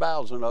wad, get their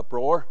bowels in an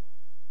uproar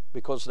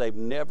because they've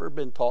never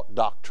been taught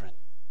doctrine.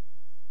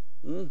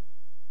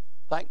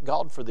 Thank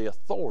God for the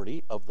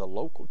authority of the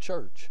local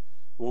church.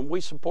 When we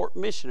support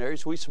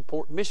missionaries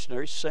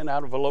sent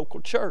out of a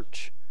local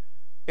church.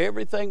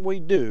 Everything we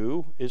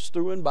do is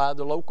through and by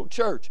the local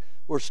church.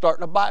 We're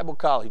starting a Bible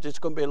college. It's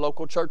going to be a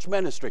local church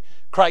ministry.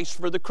 Christ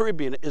for the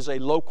Caribbean is a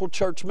local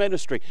church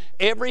ministry.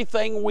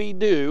 Everything we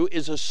do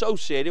is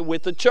associated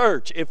with the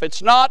church. If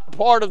it's not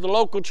part of the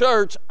local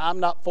church, I'm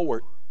not for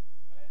it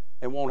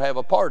and won't have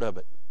a part of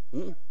it.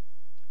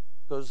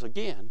 Because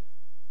again,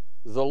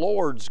 the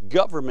Lord's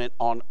government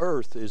on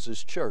earth is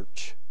His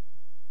church.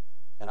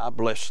 And I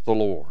bless the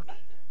Lord.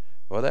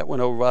 Well, that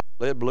went over my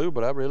lead blue,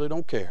 but I really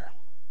don't care.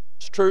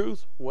 It's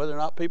truth. Whether or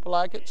not people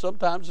like it,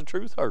 sometimes the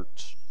truth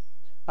hurts.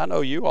 I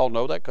know you all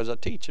know that because I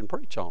teach and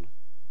preach on it.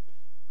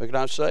 But can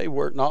I say,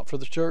 were it not for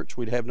the church,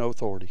 we'd have no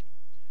authority.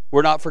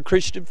 Were it not for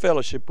Christian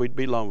fellowship, we'd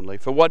be lonely.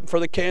 If it wasn't for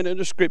the canon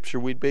of Scripture,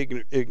 we'd be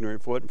ignorant.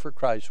 If it wasn't for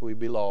Christ, we'd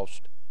be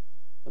lost.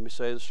 Let me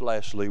say this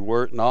lastly.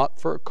 Were it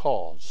not for a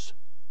cause,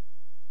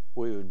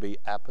 we would be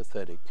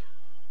apathetic.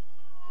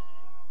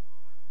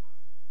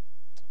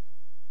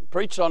 I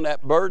preached on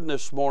that burden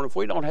this morning. If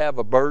we don't have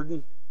a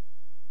burden,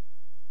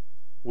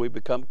 we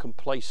become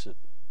complacent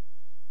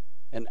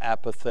and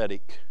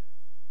apathetic.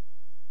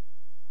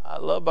 I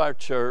love our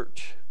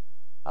church.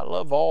 I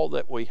love all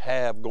that we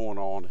have going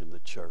on in the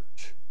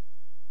church.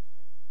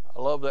 I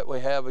love that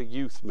we have a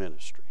youth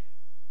ministry.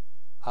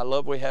 I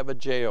love we have a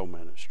jail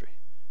ministry.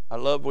 I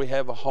love we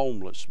have a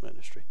homeless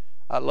ministry.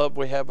 I love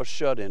we have a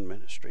shut-in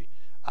ministry.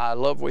 I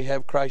love we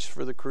have Christ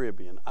for the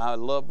Caribbean. I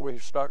love we're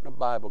starting a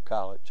Bible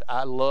college.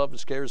 I love, it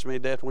scares me to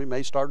death, we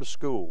may start a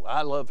school.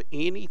 I love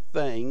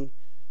anything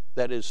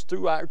that is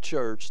through our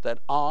church that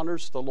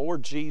honors the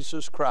Lord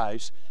Jesus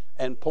Christ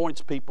and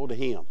points people to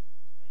Him.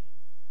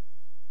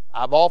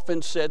 I've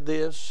often said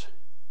this,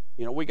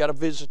 we got a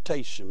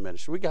visitation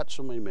ministry. We got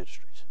so many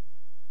ministries.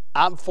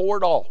 I'm for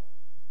it all.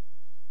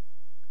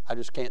 I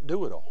just can't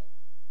do it all.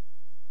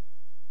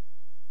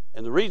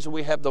 And the reason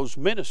we have those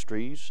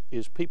ministries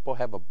is people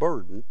have a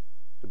burden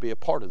to be a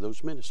part of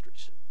those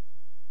ministries.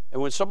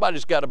 And when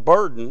somebody's got a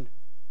burden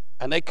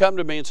and they come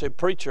to me and say,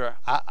 preacher,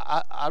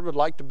 I would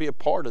like to be a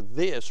part of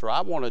this, or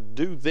I want to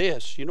do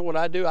this, you know what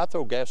I do? I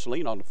throw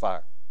gasoline on the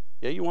fire.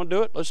 Yeah, you want to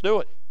do it? Let's do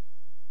it.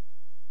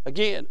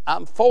 Again,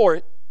 I'm for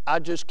it. I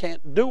just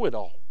can't do it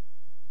all.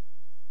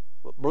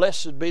 But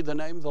blessed be the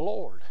name of the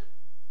Lord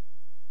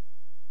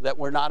that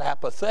we're not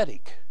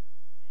apathetic,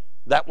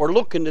 that we're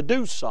looking to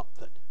do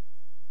something.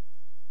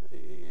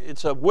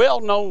 It's a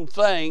well-known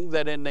thing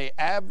that in the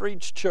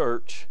average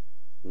church,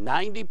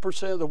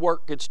 90% of the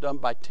work gets done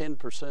by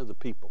 10% of the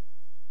people.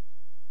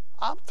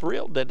 I'm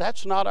thrilled that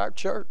that's not our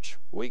church.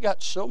 We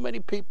got so many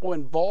people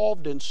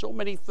involved in so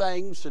many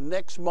things, and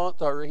next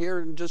month or here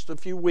in just a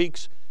few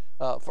weeks,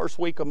 first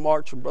week of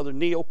March, when Brother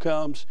Neil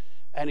comes,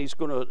 and he's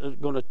going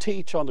to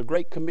teach on the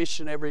Great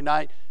Commission every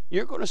night.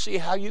 You're going to see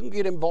how you can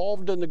get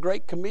involved in the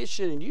Great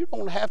Commission, and you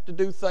don't have to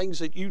do things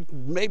that you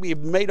maybe have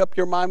made up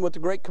your mind what the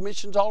Great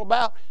Commission's all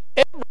about.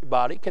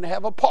 Everybody can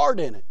have a part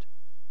in it,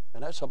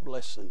 and that's a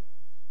blessing.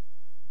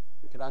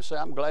 Can I say,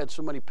 I'm glad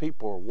so many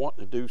people are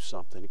wanting to do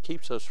something. It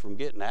keeps us from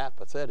getting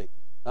apathetic.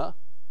 Huh?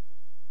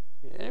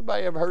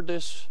 Anybody ever heard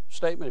this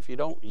statement? If you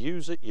don't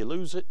use it, you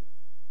lose it.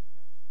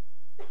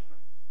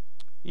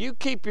 You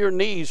keep your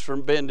knees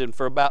from bending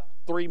for about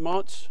 3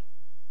 months,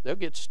 they'll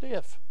get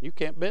stiff. You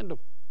can't bend them.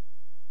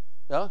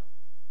 Huh?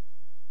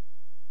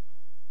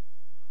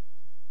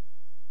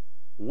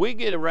 We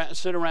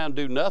sit around and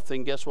do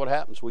nothing, guess what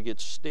happens? We get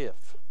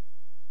stiff.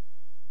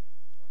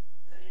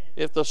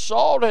 If the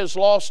salt has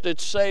lost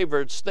its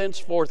savor, it's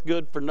thenceforth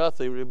good for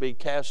nothing. It will be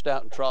cast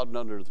out and trodden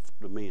under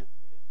the men.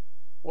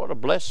 What a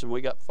blessing.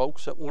 We got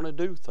folks that want to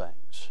do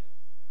things,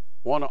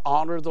 want to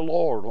honor the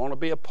Lord, want to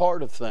be a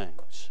part of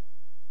things.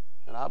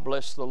 And I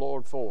bless the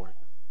Lord for it.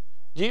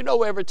 Do you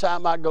know every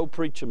time I go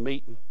preach a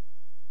meeting,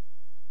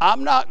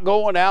 I'm not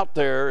going out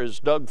there as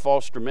Doug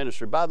Foster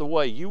Ministry. By the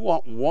way, you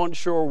want one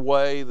sure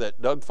way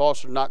that Doug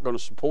Foster's not going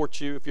to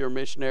support you if you're a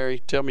missionary?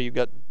 Tell me you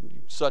got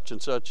such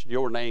and such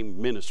your name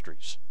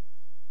ministries,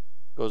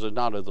 because it's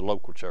not of the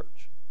local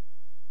church.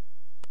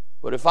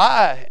 But if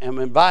I am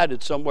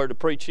invited somewhere to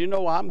preach, you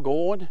know I'm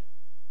going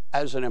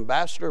as an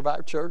ambassador of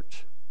our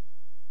church.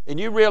 And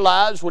you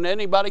realize when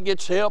anybody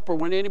gets help or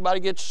when anybody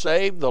gets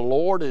saved, the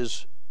Lord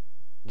is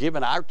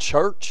giving our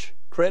church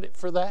credit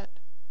for that.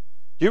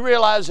 Do you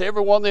realize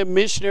every one of them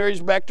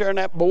missionaries back there on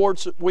that board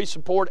that we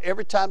support,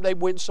 every time they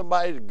win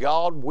somebody to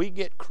God, we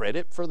get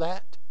credit for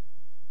that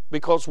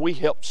because we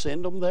helped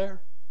send them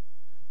there?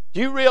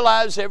 Do you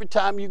realize every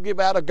time you give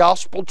out a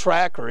gospel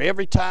tract or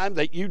every time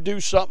that you do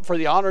something for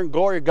the honor and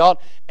glory of God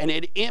and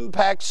it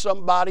impacts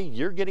somebody,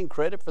 you're getting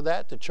credit for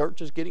that? The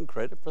church is getting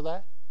credit for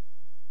that?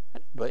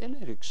 But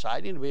isn't it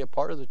exciting to be a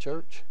part of the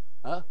church?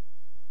 Huh?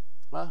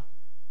 Huh?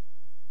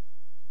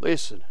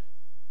 Listen,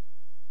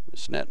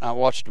 Miss Nett and I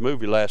watched a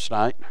movie last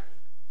night.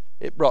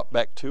 It brought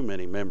back too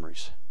many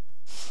memories.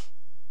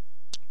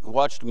 I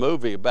watched a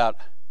movie about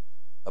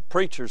a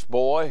preacher's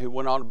boy who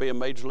went on to be a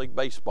Major League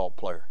Baseball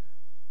player.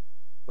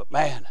 But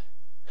man,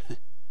 a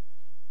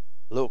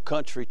little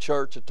country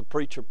church that the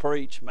preacher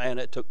preached, man,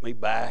 it took me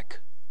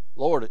back.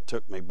 Lord, it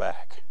took me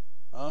back.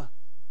 Huh?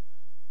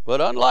 But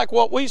unlike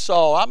what we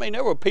saw, I mean,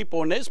 there were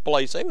people in this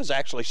place, they was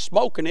actually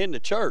smoking in the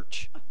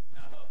church.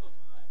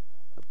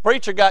 The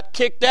preacher got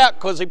kicked out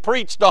because he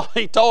preached.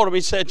 He told him,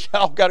 he said,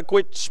 y'all got to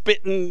quit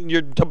spitting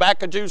your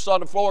tobacco juice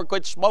on the floor and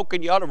quit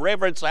smoking. You ought to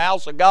reverence the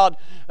house of God.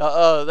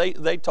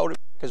 They told him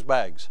to pack his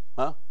bags.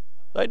 Huh?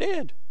 They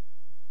did.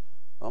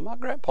 Well, my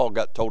grandpa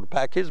got told to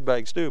pack his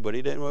bags too, but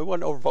he didn't. It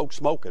wasn't over folks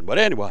smoking. But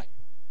anyway,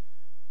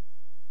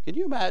 can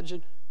you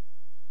imagine?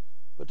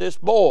 But this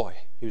boy,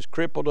 he was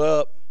crippled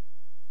up.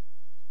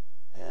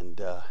 And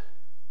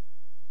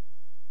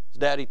his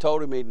daddy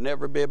told him he'd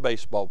never be a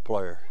baseball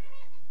player.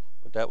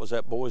 But that was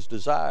that boy's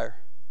desire.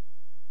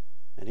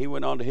 And he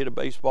went on to hit a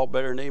baseball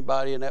better than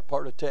anybody in that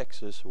part of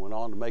Texas and went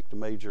on to make the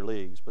major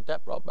leagues. But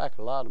that brought back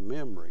a lot of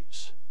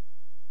memories.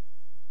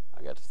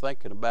 I got to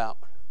thinking about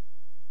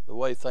the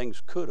way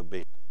things could have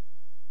been.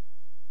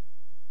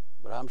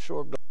 But I'm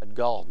sure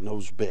God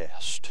knows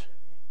best.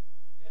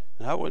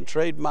 And I wouldn't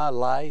trade my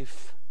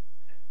life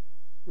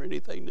for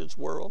anything this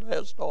world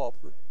has to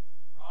offer.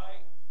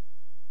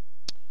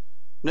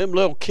 Them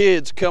little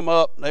kids come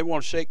up and they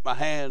want to shake my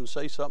hand and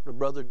say something to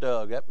Brother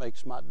Doug. That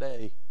makes my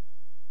day.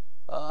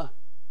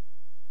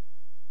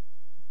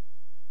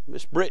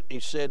 Miss Brittany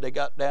said they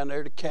got down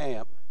there to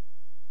camp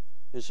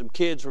and some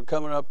kids were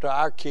coming up to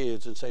our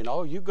kids and saying,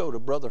 oh, you go to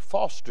Brother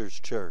Foster's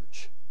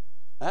church.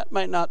 That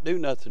may not do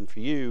nothing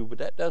for you, but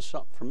that does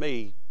something for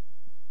me.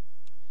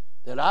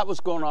 That I was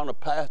going on a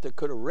path that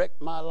could have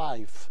wrecked my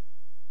life,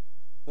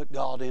 but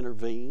God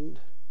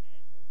intervened.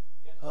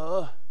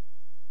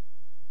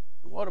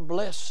 What a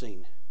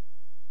blessing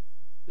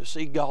to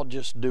see God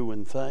just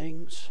doing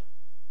things.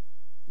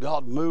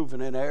 God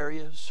moving in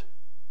areas.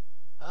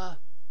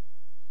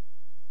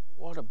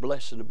 What a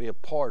blessing to be a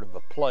part of a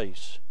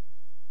place.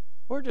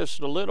 We're just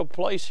a little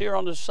place here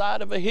on the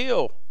side of a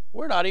hill.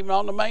 We're not even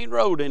on the main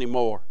road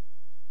anymore.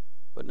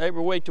 But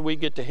neighbor, wait till we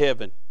get to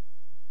heaven.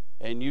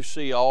 and you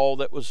see all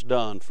that was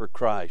done for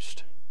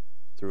Christ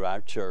through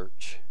our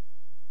church.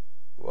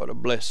 What a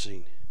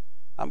blessing.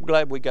 I'm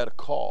glad we got a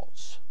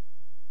cause.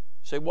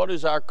 Say, what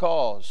is our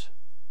cause?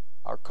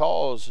 Our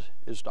cause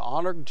is to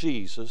honor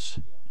Jesus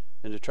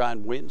and to try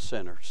and win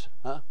sinners.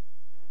 Huh?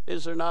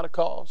 Is there not a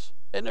cause?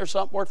 Isn't there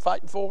something worth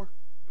fighting for?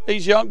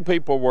 These young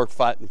people are worth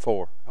fighting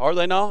for. Are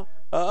they not?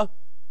 Huh?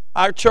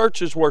 Our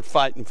church is worth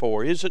fighting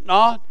for. Is it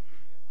not?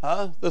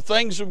 Huh? The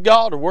things of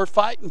God are worth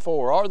fighting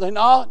for. Are they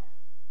not?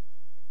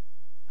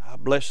 I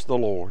bless the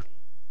Lord.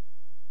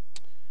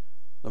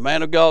 The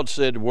man of God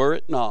said, were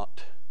it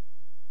not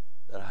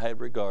that I had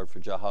regard for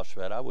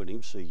Jehoshaphat, I wouldn't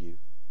even see you.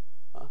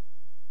 Huh?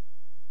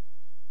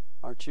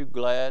 Aren't you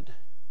glad?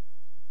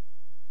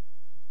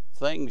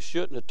 Things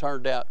shouldn't have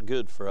turned out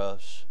good for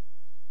us,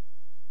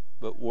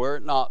 but were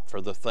it not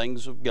for the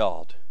things of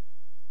God,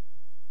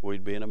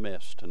 we'd be in a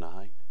mess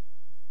tonight.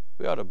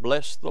 We ought to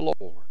bless the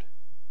Lord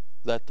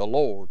that the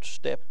Lord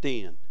stepped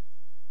in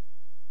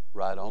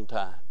right on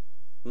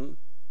time.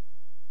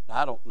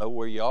 I don't know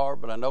where you are,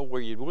 but I know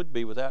where you would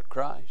be without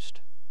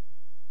Christ.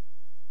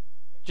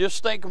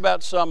 Just think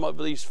about some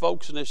of these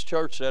folks in this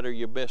church that are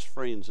your best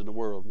friends in the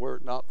world. Were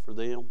it not for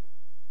them,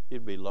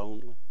 you'd be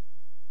lonely.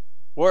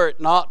 Were it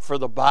not for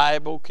the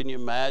Bible, can you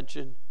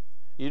imagine?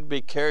 You'd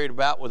be carried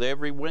about with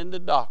every wind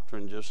of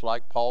doctrine, just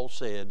like Paul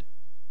said.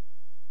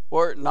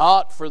 Were it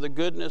not for the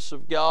goodness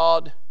of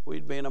God,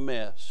 we'd be in a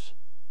mess.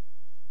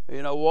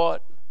 You know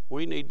what?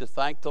 We need to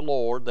thank the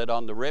Lord that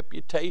on the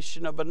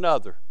reputation of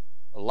another,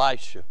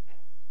 Elisha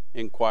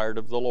inquired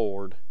of the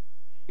Lord.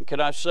 And can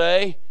I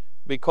say,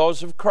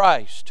 because of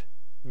Christ,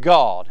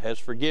 God has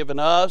forgiven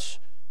us.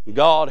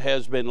 God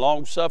has been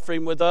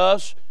long-suffering with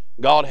us.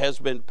 God has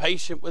been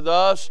patient with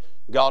us.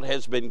 God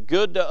has been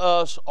good to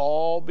us,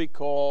 all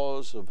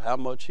because of how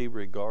much He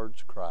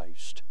regards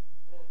Christ.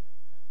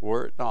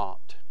 Were it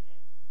not.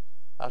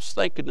 I was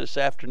thinking this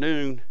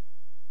afternoon,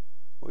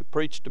 we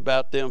preached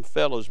about them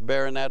fellows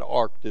bearing that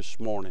ark this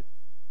morning.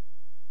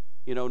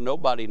 You know,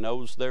 nobody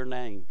knows their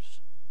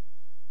names.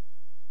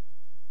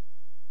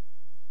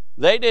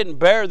 They didn't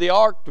bear the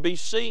ark to be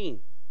seen.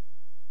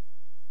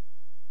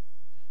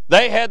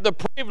 They had the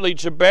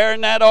privilege of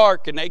bearing that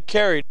ark, and they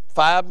carried it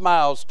 5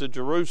 miles to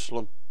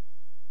Jerusalem.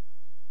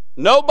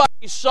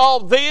 Nobody saw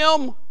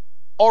them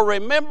or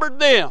remembered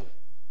them,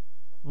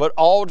 but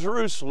all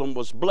Jerusalem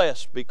was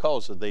blessed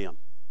because of them.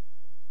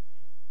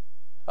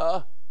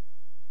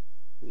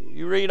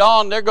 You read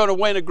on, they're going to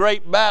win a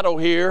great battle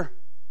here,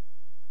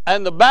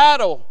 and the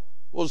battle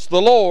was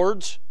the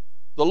Lord's.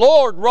 The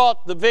Lord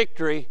wrought the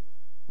victory,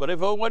 but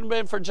if it wouldn't have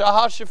been for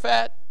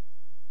Jehoshaphat,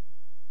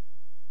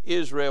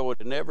 Israel would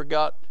have never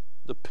got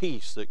the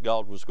peace that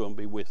God was going to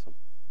be with them.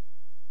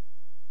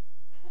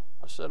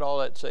 I said all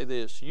that to say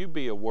this, you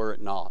be a were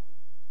it not.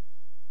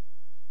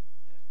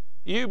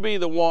 You be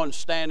the one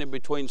standing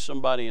between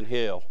somebody and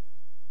hell.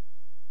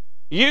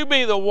 You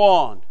be the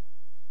one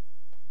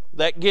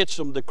that gets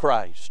them to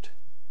Christ.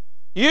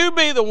 You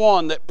be the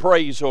one that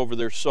prays over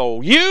their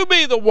soul. You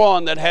be the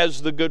one that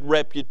has the good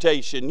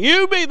reputation.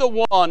 You be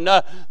the one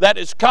that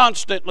is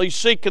constantly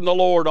seeking the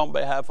Lord on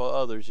behalf of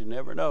others. You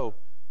never know.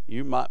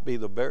 You might be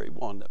the very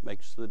one that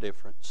makes the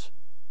difference.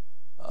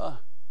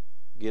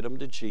 Get them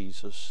to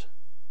Jesus.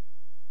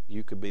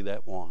 You could be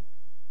that one.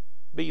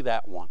 Be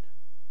that one.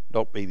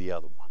 Don't be the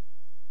other one.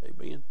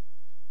 Amen.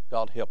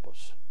 God help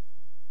us.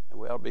 And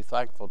we ought to be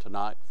thankful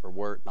tonight for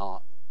were it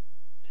not.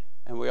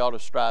 And we ought to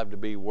strive to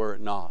be were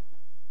it not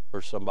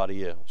for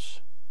somebody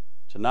else.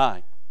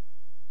 Tonight,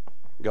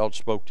 God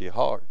spoke to your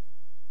heart.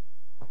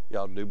 You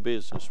ought to do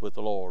business with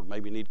the Lord.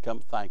 Maybe you need to come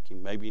thank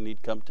Him. Maybe you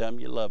need to come tell Him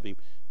you love Him.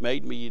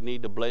 Maybe you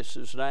need to bless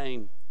His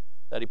name,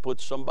 that He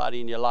put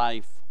somebody in your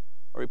life,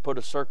 or He put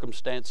a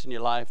circumstance in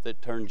your life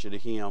that turns you to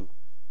Him.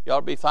 You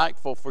ought to be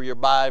thankful for your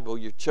Bible,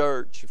 your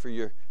church, for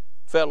your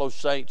fellow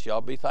saints. You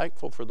ought to be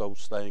thankful for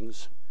those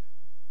things.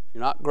 If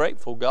you're not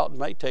grateful, God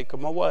may take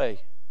them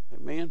away.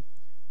 Amen.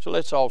 So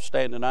let's all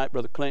stand tonight.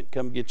 Brother Clint,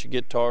 come get your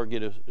guitar,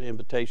 get an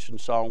invitation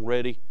song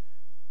ready.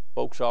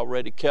 Folks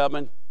already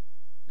coming.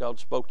 God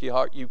spoke to your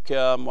heart, you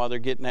come. While they're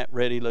getting that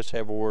ready, let's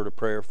have a word of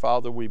prayer.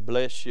 Father, we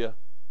bless you.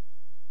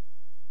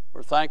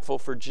 We're thankful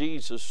for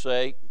Jesus'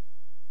 sake.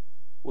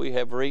 We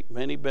have reaped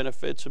many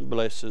benefits and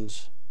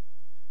blessings.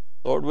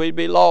 Lord, we'd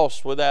be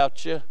lost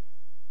without you.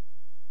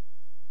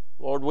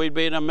 Lord, we'd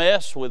be in a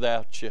mess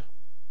without you.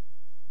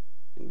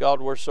 And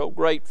God, we're so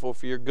grateful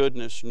for your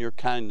goodness and your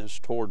kindness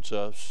towards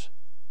us.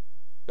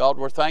 God,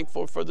 we're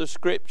thankful for the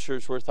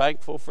Scriptures. We're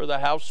thankful for the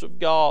house of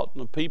God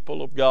and the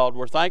people of God.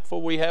 We're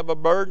thankful we have a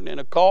burden and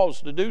a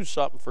cause to do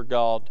something for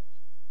God.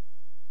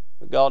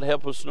 But God,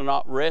 help us to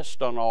not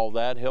rest on all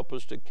that. Help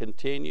us to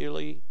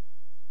continually,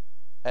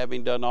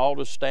 having done all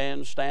to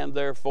stand, stand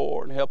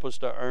therefore, and help us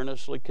to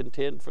earnestly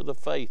contend for the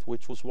faith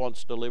which was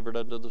once delivered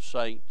unto the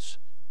saints.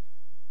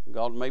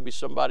 God, maybe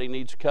somebody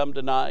needs to come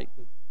tonight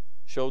and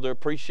show their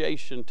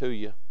appreciation to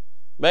you.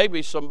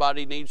 Maybe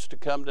somebody needs to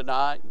come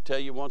tonight and tell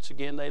you once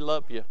again they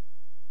love you.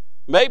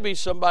 Maybe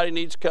somebody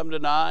needs to come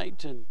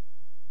tonight and,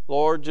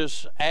 Lord,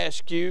 just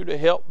ask you to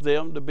help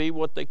them to be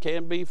what they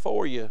can be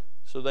for you.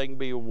 so they can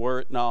be were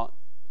it not.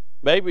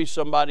 Maybe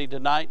somebody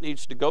tonight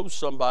needs to go to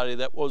somebody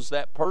that was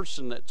that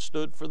person that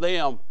stood for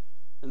them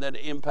and that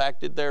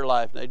impacted their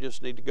life. They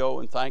just need to go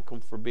and thank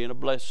them for being a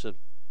blessing.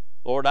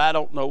 Lord, I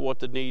don't know what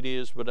the need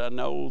is, but I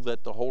know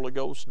that the Holy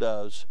Ghost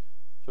does.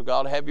 So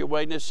God, have your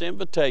way in this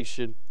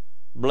invitation.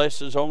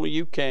 Bless as only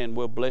you can.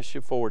 We'll bless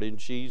you for it. In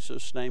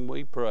Jesus' name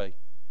we pray.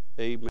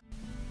 Amen.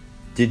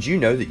 Did you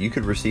know that you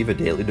could receive a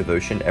daily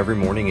devotion every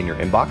morning in your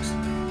inbox?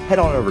 Head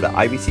on over to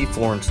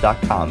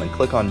ibcflorence.com and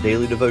click on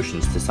Daily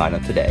Devotions to sign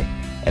up today.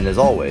 And as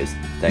always,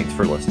 thanks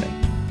for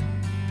listening.